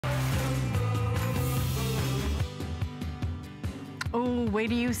Oh, wait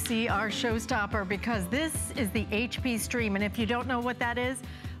till you see our showstopper, because this is the HP Stream. And if you don't know what that is,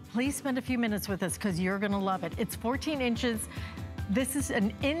 please spend a few minutes with us because you're gonna love it. It's 14 inches. This is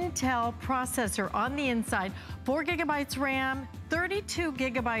an Intel processor on the inside, 4 gigabytes RAM, 32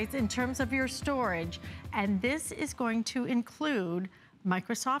 gigabytes in terms of your storage. And this is going to include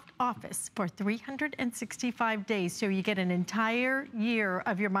Microsoft Office for 365 days. So you get an entire year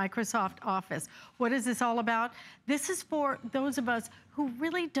of your Microsoft Office. What is this all about? This is for those of us who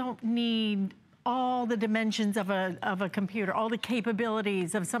really don't need all the dimensions of a computer, all the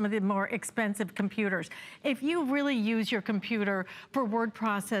capabilities of some of the more expensive computers. If you really use your computer for word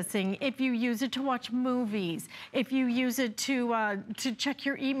processing, if you use it to watch movies, if you use it to check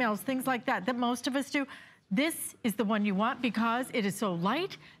your emails, things like that, that most of us do, this is the one you want because it is so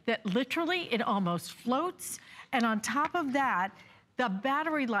light that literally it almost floats. And on top of that, the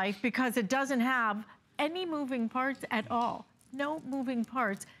battery life, because it doesn't have any moving parts at all, no moving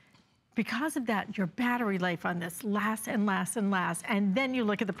parts. Because of that, your battery life on this lasts and lasts and lasts. And then you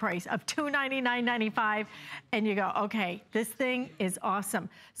look at the price of $299.95 and you go, okay, this thing is awesome.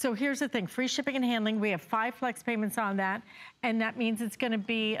 So here's the thing, free shipping and handling. We have 5 flex payments on that. And that means it's gonna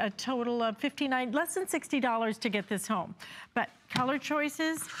be a total of less than $60 to get this home. But color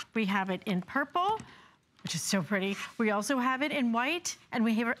choices, we have it in purple, which is so pretty. We also have it in white, and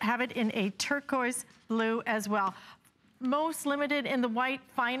we have it in a turquoise blue as well. Most limited in the white,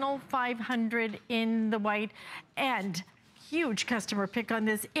 final 500 in the white, and huge customer pick on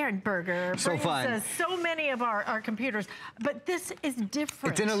this. Aaron Berger so fun. So many of our computers, but this is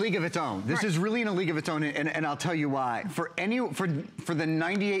different. It's in a league of its own. This is really in a league of its own, and I'll tell you why. For the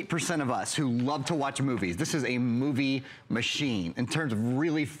 98% of us who love to watch movies, this is a movie machine in terms of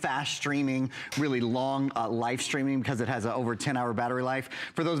really fast streaming, really long live streaming, because it has an over 10-hour battery life.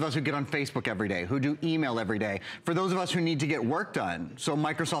 For those of us who get on Facebook every day, who do email every day, for those of us who need to get work done, so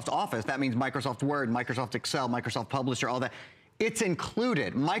Microsoft Office, that means Microsoft Word, Microsoft Excel, Microsoft Publisher, all that. It's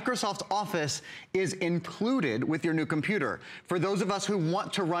included. Microsoft Office is included with your new computer. For those of us who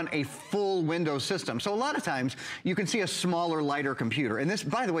want to run a full Windows system. So a lot of times you can see a smaller, lighter computer. And this,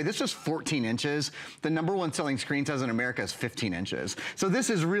 by the way, this is 14 inches. The #1 selling screen size in America is 15 inches. So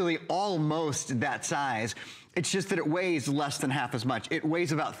this is really almost that size. It's just that it weighs less than half as much. It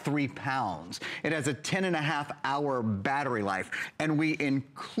weighs about 3 pounds. It has a 10.5-hour battery life. And we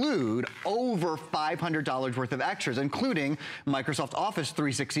include over $500 worth of extras, including Microsoft Office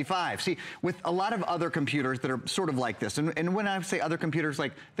 365. See, with a lot of other computers that are sort of like this, and when I say other computers,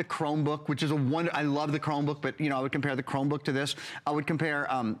 like the Chromebook, which is I love the Chromebook, but you know, I would compare the Chromebook to this. I would compare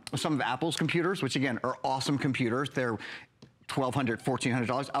some of Apple's computers, which again, are awesome computers. They're $1,200,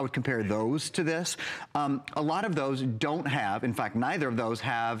 $1,400, I would compare those to this. A lot of those don't have, in fact, neither of those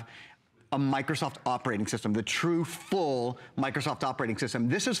have a Microsoft operating system, the true full Microsoft operating system.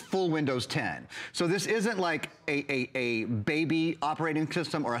 This is full Windows 10. So this isn't like a baby operating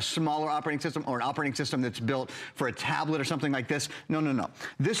system or a smaller operating system or an operating system that's built for a tablet or something like this. No, no, no.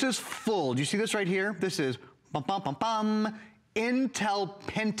 This is full. Do you see this right here? This is bum, bum, bum, bum. Intel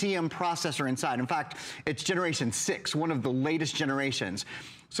Pentium processor inside. In fact, it's generation 6, one of the latest generations.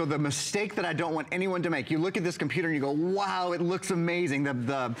 So the mistake that I don't want anyone to make, you look at this computer and you go, wow, it looks amazing.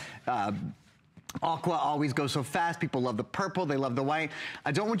 The Aqua always goes so fast. People love the purple, they love the white.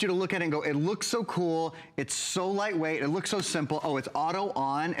 I don't want you to look at it and go, it looks so cool, it's so lightweight, it looks so simple. Oh, it's auto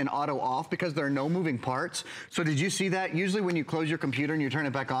on and auto off because there are no moving parts. So did you see that? Usually when you close your computer and you turn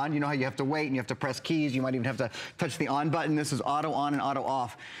it back on, you know how you have to wait and you have to press keys, you might even have to touch the on button. This is auto on and auto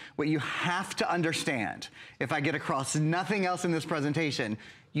off. What you have to understand, if I get across nothing else in this presentation,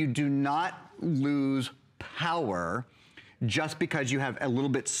 you do not lose power just because you have a little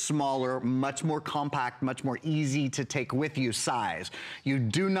bit smaller, much more compact, much more easy to take with you size. You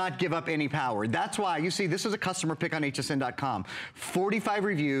do not give up any power. That's why, you see, this is a customer pick on hsn.com. 45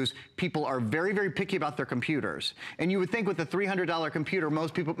 reviews. People are very, very picky about their computers. And you would think with a $300 computer,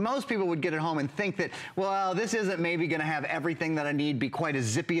 most people would get it home and think that, well, this isn't maybe gonna have everything that I need, be quite as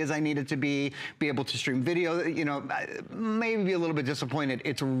zippy as I need it to be able to stream video, you know, maybe be a little bit disappointed.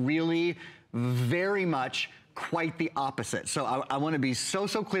 It's really very much quite the opposite. So I want to be so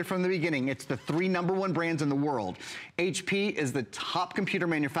clear from the beginning. It's the 3 #1 brands in the world. HP is the top computer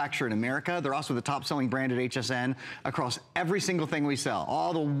manufacturer in America. They're also the top selling brand at HSN across every single thing we sell.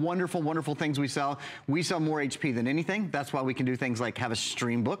 All the wonderful, wonderful things we sell more HP than anything. That's why we can do things like have a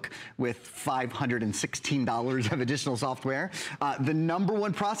stream book with $516 of additional software. The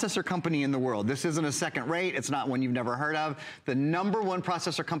 #1 processor company in the world. This isn't a second rate. It's not one you've never heard of. The #1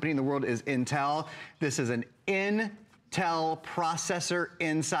 processor company in the world is Intel. This is an Intel processor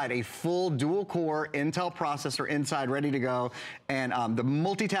inside, a full dual core Intel processor inside, ready to go. And the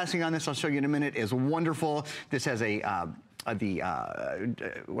multitasking on this, I'll show you in a minute, is wonderful. This has a,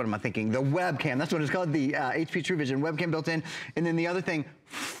 what am I thinking? The webcam, that's what it's called, the HP True Vision webcam built in. And then the other thing,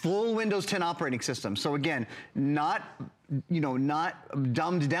 full Windows 10 operating system. So again, not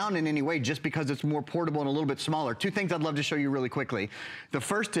dumbed down in any way just because it's more portable and a little bit smaller. Two things I'd love to show you really quickly. The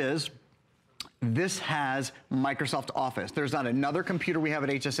first is, this has Microsoft Office. There's not another computer we have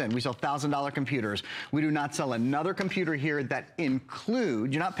at HSN. We sell $1,000 computers. We do not sell another computer here that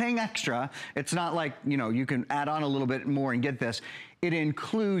includes, you're not paying extra. It's not like, you can add on a little bit more and get this. It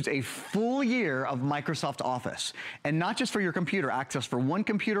includes a full year of Microsoft Office. And not just for your computer, access for one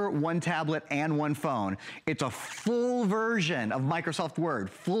computer, one tablet, and one phone. It's a full version of Microsoft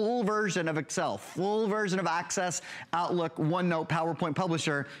Word, full version of Excel, full version of Access, Outlook, OneNote, PowerPoint,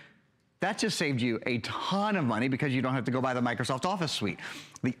 Publisher. That just saved you a ton of money because you don't have to go buy the Microsoft Office suite.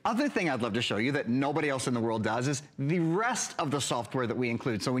 The other thing I'd love to show you that nobody else in the world does is the rest of the software that we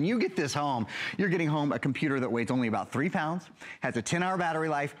include. So when you get this home, you're getting home a computer that weighs only about 3 pounds, has a 10-hour battery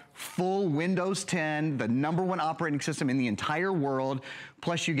life, full Windows 10, the #1 operating system in the entire world,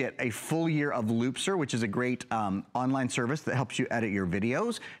 plus you get a full year of Loopster, which is a great online service that helps you edit your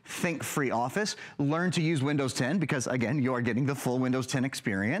videos, think free Office, learn to use Windows 10 because, again, you are getting the full Windows 10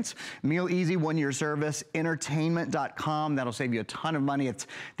 experience, Meal Easy 1-year service, entertainment.com, that'll save you a ton of money. It's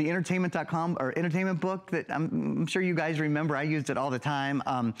the entertainment.com or entertainment book that I'm sure you guys remember. I used it all the time.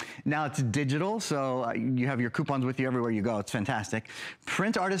 Now it's digital, so you have your coupons with you everywhere you go. It's fantastic.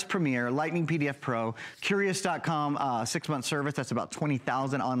 Print Artist Premier, Lightning PDF Pro, Curious.com 6-month service. That's about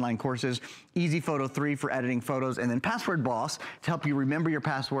 20,000 online courses. Easy Photo 3 for editing photos, and then Password Boss to help you remember your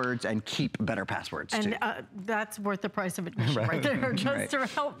passwords and keep better passwords too. And that's worth the price of admission right there, just to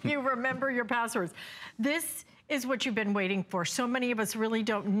help you remember your passwords. This is what you've been waiting for. So many of us really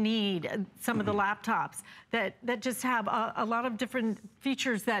don't need some of the laptops that just have a lot of different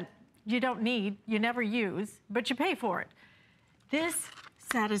features that you don't need, you never use, but you pay for it. This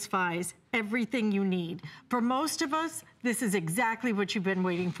satisfies everything you need. For most of us, this is exactly what you've been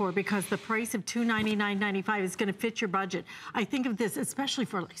waiting for because the price of $299.95 is gonna fit your budget. I think of this especially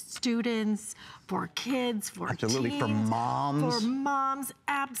for like students, for kids, for absolutely, teens, for moms. For moms,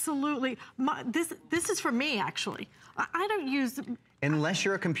 absolutely. This is for me, actually. I don't use... Unless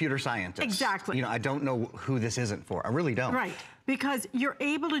you're a computer scientist. Exactly. I don't know who this isn't for. I really don't. Right. Because you're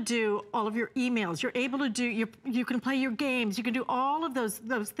able to do all of your emails. You're able to do, you can play your games. You can do all of those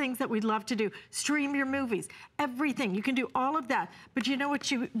things that we'd love to do. Stream your movies, everything. You can do all of that. But you know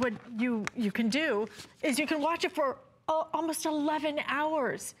what you can do is you can watch it for almost 11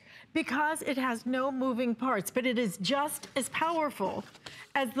 hours because it has no moving parts, but it is just as powerful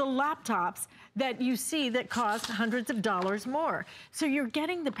as the laptops that you see that cost hundreds of dollars more. So you're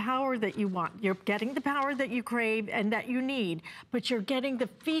getting the power that you want. You're getting the power that you crave and that you need, but you're getting the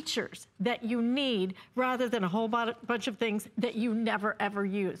features that you need rather than a whole bunch of things that you never ever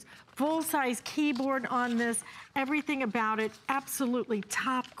use. Full-size keyboard on this, everything about it, absolutely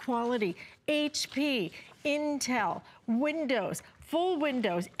top quality. HP, Intel, Windows, full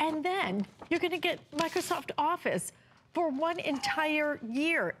Windows, and then you're gonna get Microsoft Office for one entire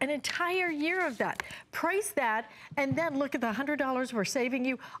year, an entire year of that. Price that, and then look at the $100 we're saving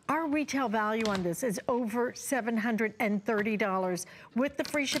you. Our retail value on this is over $730 with the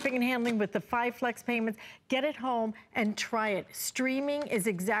free shipping and handling, with the 5 flex payments. Get it home and try it. Streaming is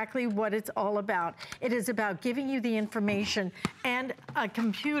exactly what it's all about. It is about giving you the information and a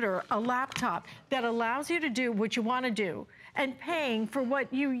computer, a laptop that allows you to do what you want to do and paying for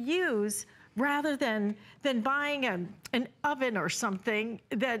what you use rather than buying an oven or something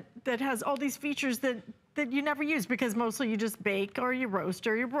that has all these features that you never use because mostly you just bake or you roast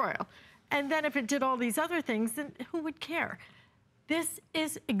or you broil. And then if it did all these other things, then who would care? This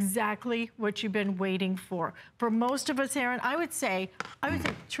is exactly what you've been waiting for. For most of us, Aaron, I would say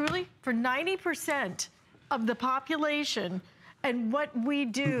truly, for 90% of the population and what we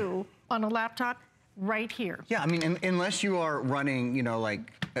do on a laptop, right here. Yeah, I mean, unless you are running,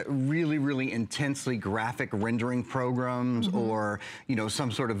 like really, really intensely graphic rendering programs or, some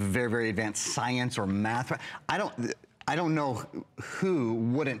sort of very, very advanced science or math. I don't know who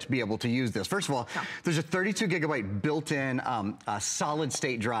wouldn't be able to use this. First of all, there's a 32GB built-in solid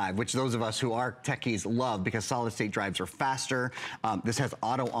state drive, which those of us who are techies love because solid state drives are faster. This has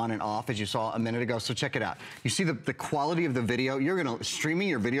auto on and off, as you saw a minute ago, so check it out. You see the quality of the video. You're gonna, streaming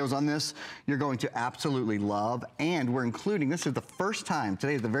your videos on this, you're going to absolutely love, and we're including, this is the first time,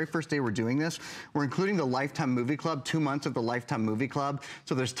 today is the very first day we're doing this, we're including the Lifetime Movie Club, 2 months of the Lifetime Movie Club,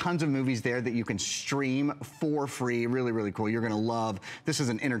 so there's tons of movies there that you can stream for free, really really, really cool. You're gonna love, this is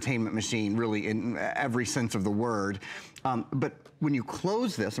an entertainment machine, really, in every sense of the word. But when you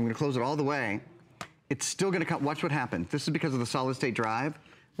close this, I'm gonna close it all the way, it's still gonna come, watch what happens. This is because of the solid state drive.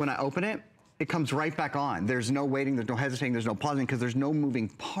 When I open it, it comes right back on. There's no waiting, there's no hesitating, there's no pausing, because there's no moving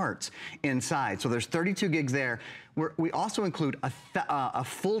parts inside. So there's 32 gigs there. We also include a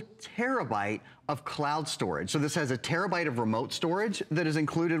full terabyte of cloud storage. So this has a terabyte of remote storage that is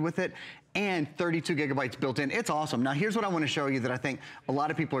included with it, and 32 gigabytes built in. It's awesome. Now here's what I want to show you that I think a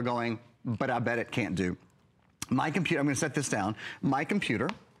lot of people are going, but I bet it can't do. My computer, I'm going to set this down. My computer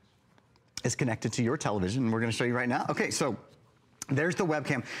is connected to your television, and we're going to show you right now. Okay, so there's the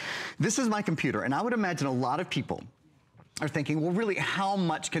webcam. This is my computer, and I would imagine a lot of people are thinking, well, really, how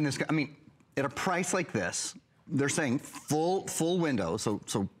much can this go? I mean, at a price like this, they're saying full Windows,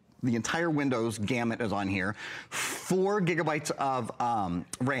 so the entire Windows gamut is on here, 4 gigabytes of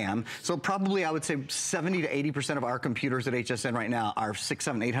RAM. So probably I would say 70 to 80% of our computers at HSN right now, our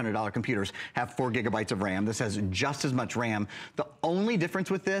 $600, $700, $800 computers, have 4 gigabytes of RAM. This has just as much RAM. The only difference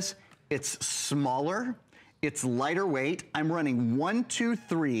with this, it's smaller, it's lighter weight. I'm running 1, 2,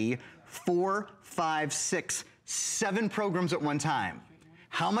 3, 4, 5, 6, 7 programs at one time.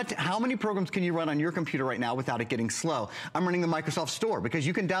 How many programs can you run on your computer right now without it getting slow? I'm running the Microsoft Store, because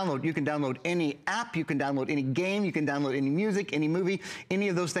you can download any app, you can download any game, you can download any music, any movie, any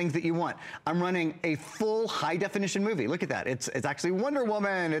of those things that you want. I'm running a full high definition movie. Look at that. It's actually Wonder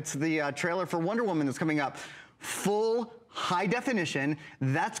Woman. It's the trailer for Wonder Woman that's coming up. Full high definition,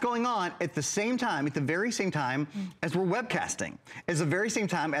 that's going on at the same time, at the very same time as we're webcasting, at the very same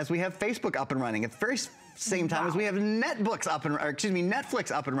time as we have Facebook up and running, at the very same time as we have Netflix up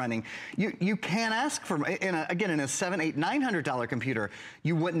and running. You can't ask for, again, in a $700, $800, $900 computer,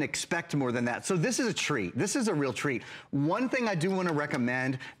 you wouldn't expect more than that. So this is a treat. This is a real treat. One thing I do want to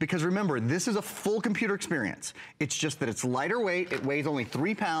recommend, because remember, this is a full computer experience. It's just that it's lighter weight, it weighs only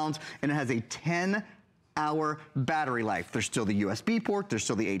 3 pounds, and it has a 10-hour battery life. There's still the USB port, there's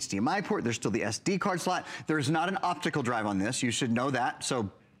still the HDMI port, there's still the SD card slot. There's not an optical drive on this. You should know that. So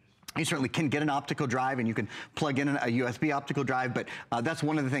you certainly can get an optical drive, and you can plug in a USB optical drive, but that's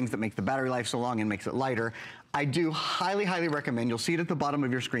one of the things that makes the battery life so long and makes it lighter. I do highly, highly recommend, you'll see it at the bottom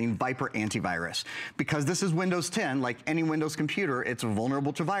of your screen, Viper Antivirus. Because this is Windows 10, like any Windows computer, it's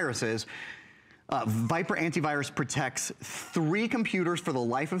vulnerable to viruses. Viper Antivirus protects 3 computers for the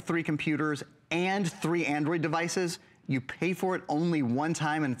life of 3 computers and 3 Android devices. You pay for it only one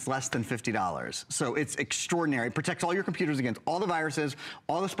time, and it's less than $50. So it's extraordinary. It protects all your computers against all the viruses,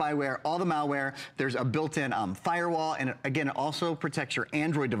 all the spyware, all the malware. There's a built-in firewall, and again, it also protects your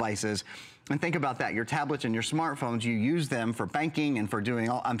Android devices. And think about that, your tablets and your smartphones, you use them for banking and for doing,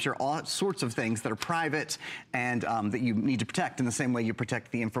 I'm sure, all sorts of things that are private and that you need to protect in the same way you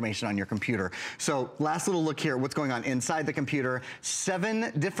protect the information on your computer. So last little look here, what's going on inside the computer.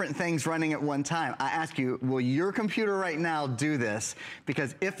 7 different things running at one time. I ask you, will your computer right now do this?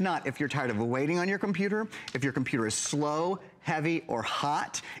 Because if not, if you're tired of waiting on your computer, if your computer is slow, heavy, or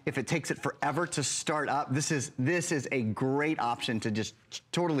hot, if it takes it forever to start up, this is a great option to just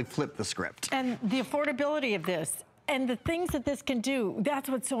totally flip the script. And the affordability of this, and the things that this can do, that's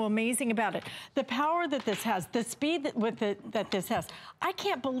what's so amazing about it. The power that this has, the speed that this has. I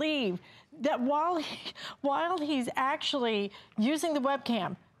can't believe that while he's actually using the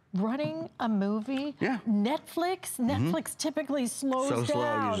webcam, running a movie, Netflix typically slows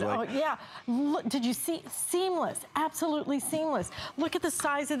down. Slow, oh yeah, look, did you see? Seamless, absolutely seamless. Look at the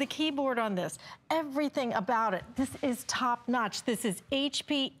size of the keyboard on this. Everything about it. This is top notch. This is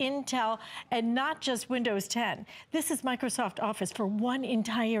HP, Intel, and not just Windows 10. This is Microsoft Office for 1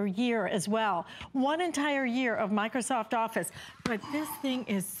 entire year as well. 1 entire year of Microsoft Office. But this thing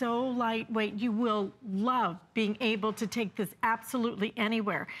is so lightweight. You will love being able to take this absolutely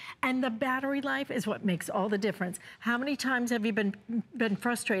anywhere. And the battery life is what makes all the difference. How many times have you been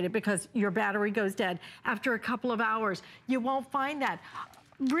frustrated because your battery goes dead after a couple of hours? You won't find that.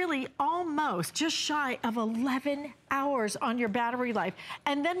 Really almost just shy of 11 hours on your battery life.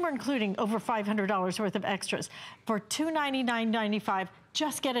 And then we're including over $500 worth of extras. For $299.95,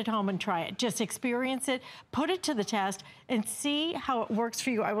 just get it home and try it. Just experience it, put it to the test, and see how it works for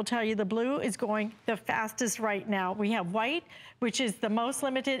you. I will tell you, the blue is going the fastest right now. We have white, which is the most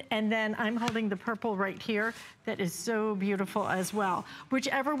limited, and then I'm holding the purple right here that is so beautiful as well.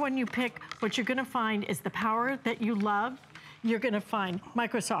 Whichever one you pick, what you're gonna find is the power that you love. You're gonna find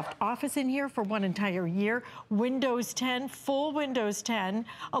Microsoft Office in here for 1 entire year, Windows 10, full Windows 10,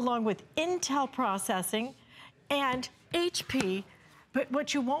 along with Intel processing, and HP But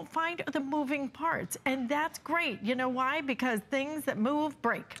what you won't find are the moving parts. And that's great. You know why? Because things that move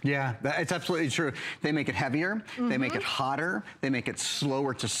break. Yeah, it's absolutely true. They make it heavier, they make it hotter, they make it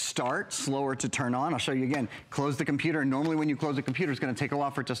slower to start, slower to turn on. I'll show you again. Close the computer. Normally when you close the computer, it's gonna take a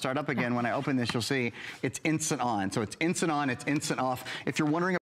while for it to start up again. When I open this, you'll see it's instant on. So it's instant on, it's instant off. If you're wondering